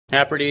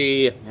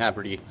Happy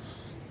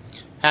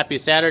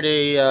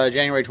Saturday,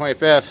 January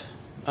 25th.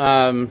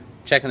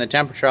 Checking the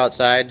temperature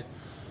outside.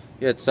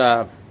 It's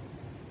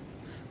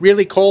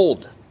really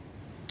cold,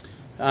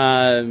 but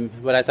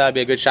I thought it'd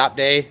be a good shop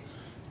day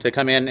to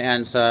come in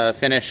and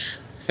finish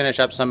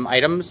up some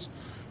items,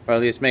 or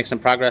at least make some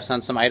progress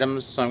on some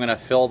items. So I'm going to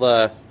fill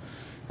the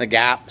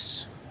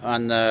gaps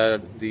on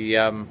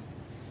the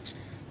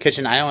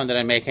kitchen island that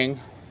I'm making,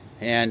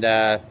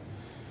 and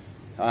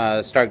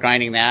start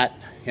grinding that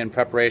in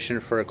preparation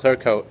for a clear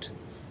coat,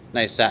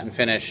 nice satin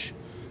finish.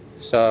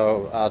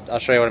 So I'll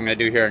show you what I'm going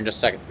to do here in just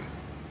a second.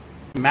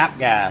 Map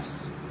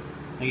gas.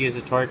 I use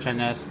a torch on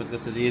this, but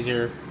this is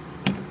easier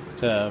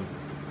to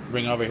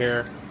bring over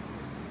here.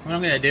 What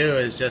I'm going to do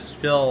is just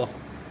fill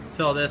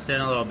this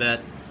in a little bit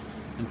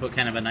and put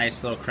kind of a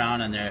nice little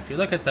crown in there. If you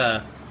look at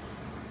I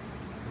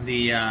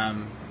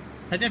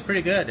did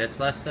pretty good. It's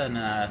less than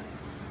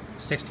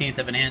 1/16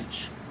 of an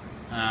inch.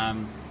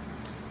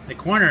 The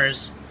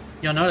corners,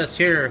 you'll notice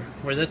here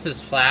where this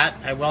is flat,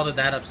 I welded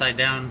that upside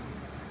down,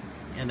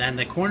 and then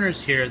the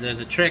corners here, there's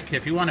a trick.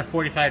 If you want a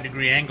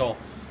 45-degree angle,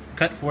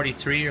 cut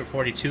 43 or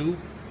 42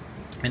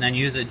 and then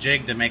use a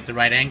jig to make the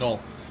right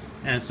angle.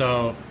 And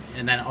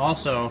then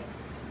also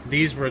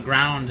these were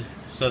ground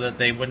so that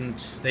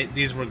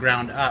these were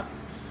ground up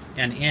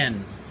and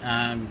in.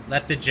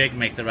 Let the jig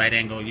make the right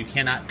angle. You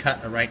cannot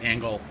cut a right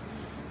angle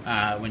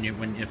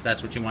if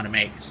that's what you want to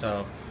make.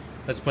 So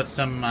let's put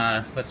some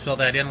let's fill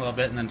that in a little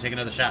bit and then take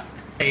another shot.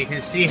 You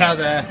can see how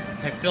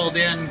I filled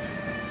in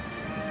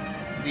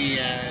the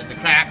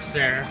cracks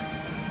there,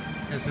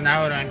 and so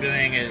now what I'm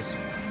doing is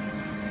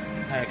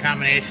a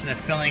combination of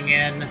filling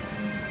in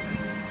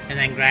and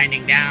then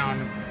grinding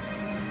down,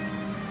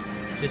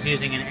 just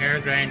using an air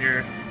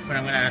grinder. But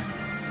I'm going to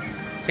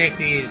take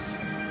these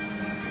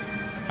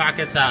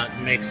pockets out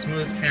and make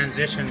smooth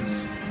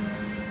transitions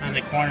on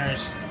the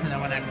corners, and then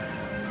when I'm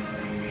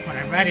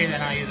ready,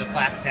 then I'll use a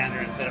flat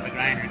sander instead of a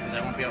grinder, because I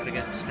won't be able to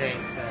get it straight.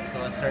 So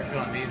let's start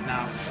doing these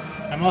now.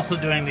 I'm also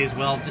doing these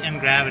welds in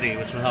gravity,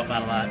 which will help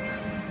out a lot.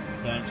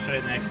 So I'll show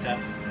you the next step.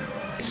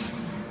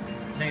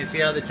 So you can see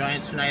how the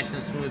joints are nice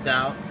and smoothed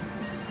out.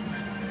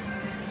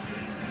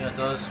 Got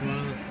those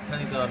smooth. I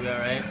think they'll be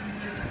alright.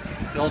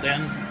 Filled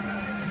in.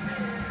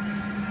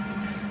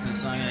 And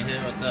so I'm going to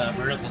hit it with the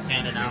vertical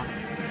sander now.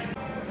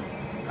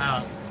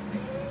 Now,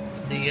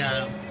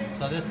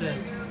 so this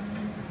is,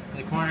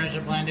 the corners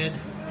are blended.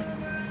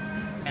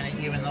 Kind of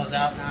even those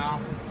out now.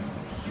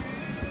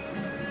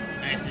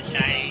 Nice and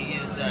shiny.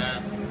 Use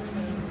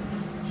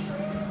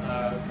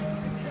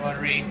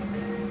rotary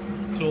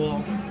tool,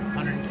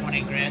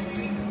 120 grit.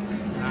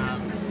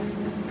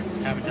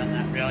 Haven't done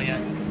that rail yet,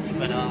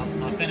 but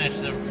I'll finish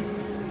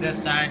this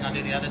side and I'll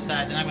do the other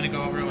side. Then I'm going to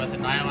go over it with a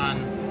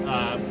nylon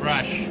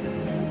brush,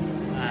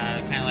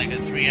 kind of like a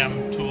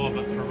 3M tool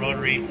but for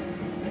rotary,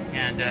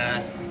 and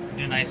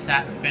do a nice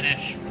satin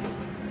finish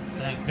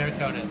and then clear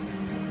coat it.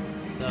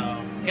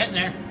 So getting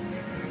there.